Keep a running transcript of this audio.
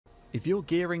If you're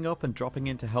gearing up and dropping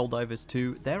into Helldivers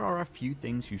 2, there are a few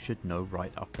things you should know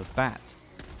right off the bat.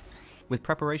 With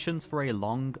preparations for a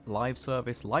long live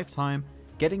service lifetime,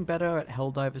 getting better at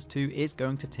Helldivers 2 is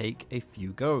going to take a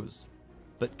few goes,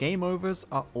 but game overs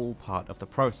are all part of the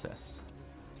process.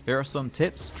 Here are some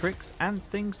tips, tricks, and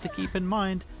things to keep in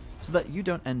mind so that you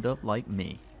don't end up like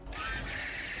me.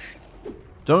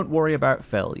 Don't worry about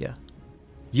failure.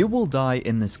 You will die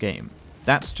in this game,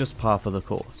 that's just par for the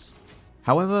course.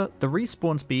 However, the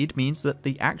respawn speed means that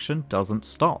the action doesn't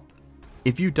stop.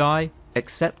 If you die,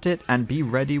 accept it and be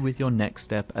ready with your next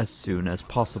step as soon as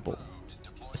possible.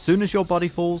 As soon as your body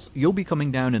falls, you'll be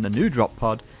coming down in a new drop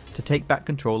pod to take back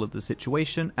control of the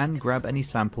situation and grab any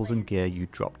samples and gear you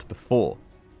dropped before.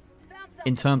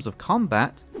 In terms of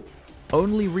combat,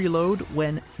 only reload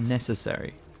when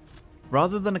necessary.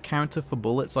 Rather than a counter for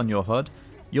bullets on your HUD,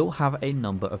 you'll have a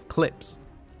number of clips.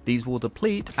 These will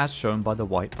deplete as shown by the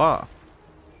white bar.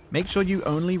 Make sure you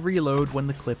only reload when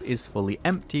the clip is fully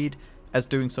emptied, as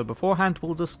doing so beforehand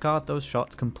will discard those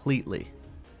shots completely.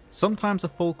 Sometimes a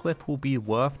full clip will be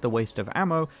worth the waste of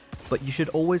ammo, but you should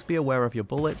always be aware of your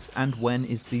bullets and when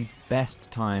is the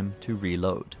best time to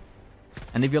reload.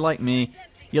 And if you're like me,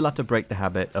 you'll have to break the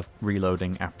habit of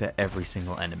reloading after every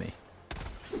single enemy.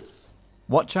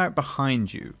 Watch out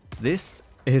behind you. This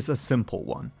is a simple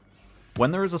one.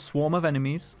 When there is a swarm of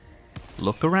enemies,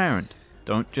 look around.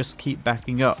 Don't just keep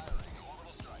backing up.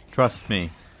 Trust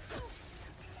me.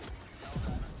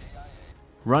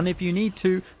 Run if you need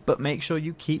to, but make sure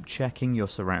you keep checking your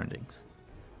surroundings.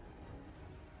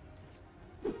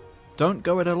 Don't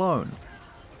go it alone.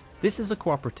 This is a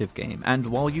cooperative game, and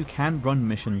while you can run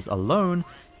missions alone,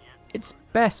 it's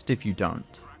best if you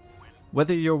don't.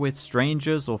 Whether you're with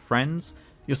strangers or friends,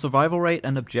 your survival rate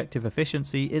and objective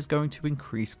efficiency is going to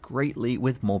increase greatly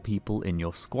with more people in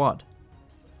your squad.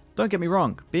 Don't get me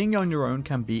wrong, being on your own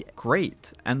can be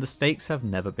great, and the stakes have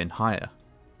never been higher.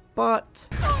 But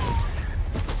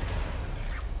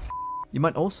you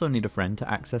might also need a friend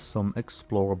to access some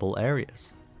explorable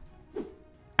areas.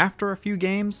 After a few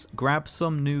games, grab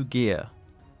some new gear.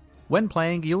 When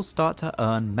playing, you'll start to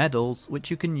earn medals, which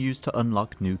you can use to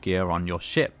unlock new gear on your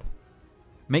ship.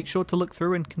 Make sure to look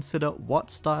through and consider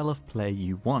what style of play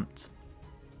you want.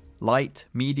 Light,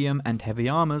 medium, and heavy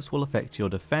armors will affect your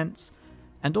defense,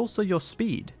 and also your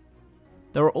speed.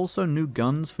 There are also new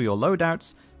guns for your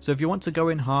loadouts, so if you want to go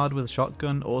in hard with a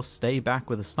shotgun or stay back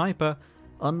with a sniper,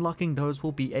 unlocking those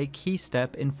will be a key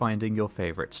step in finding your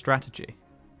favorite strategy.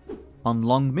 On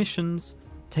long missions,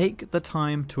 take the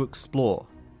time to explore.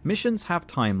 Missions have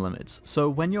time limits, so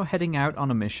when you're heading out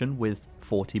on a mission with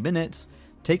 40 minutes,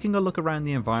 taking a look around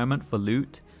the environment for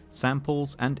loot,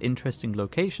 samples, and interesting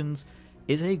locations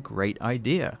is a great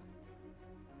idea.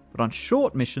 But on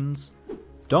short missions,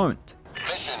 don't.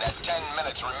 Mission at 10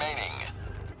 minutes remaining.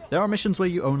 There are missions where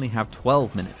you only have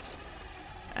 12 minutes,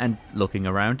 and looking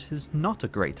around is not a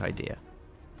great idea.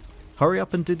 Hurry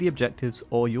up and do the objectives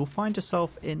or you'll find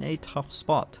yourself in a tough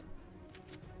spot.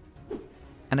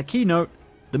 And a key note,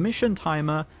 the mission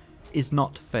timer is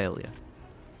not failure.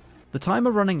 The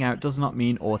timer running out does not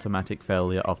mean automatic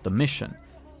failure of the mission.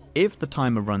 If the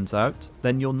timer runs out,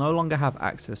 then you'll no longer have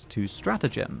access to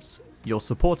stratagems, your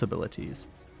support abilities.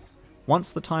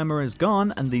 Once the timer is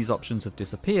gone and these options have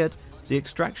disappeared, the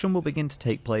extraction will begin to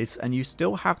take place and you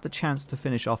still have the chance to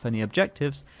finish off any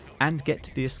objectives and get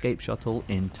to the escape shuttle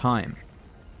in time.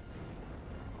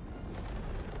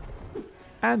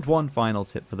 And one final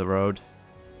tip for the road.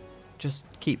 Just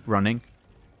keep running.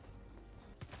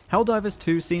 Helldivers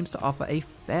 2 seems to offer a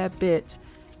fair bit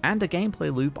and a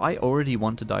gameplay loop I already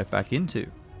want to dive back into.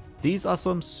 These are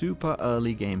some super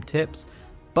early game tips,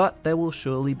 but there will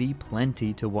surely be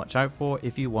plenty to watch out for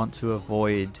if you want to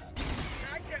avoid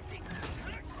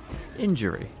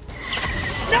injury.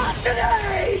 Not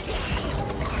today!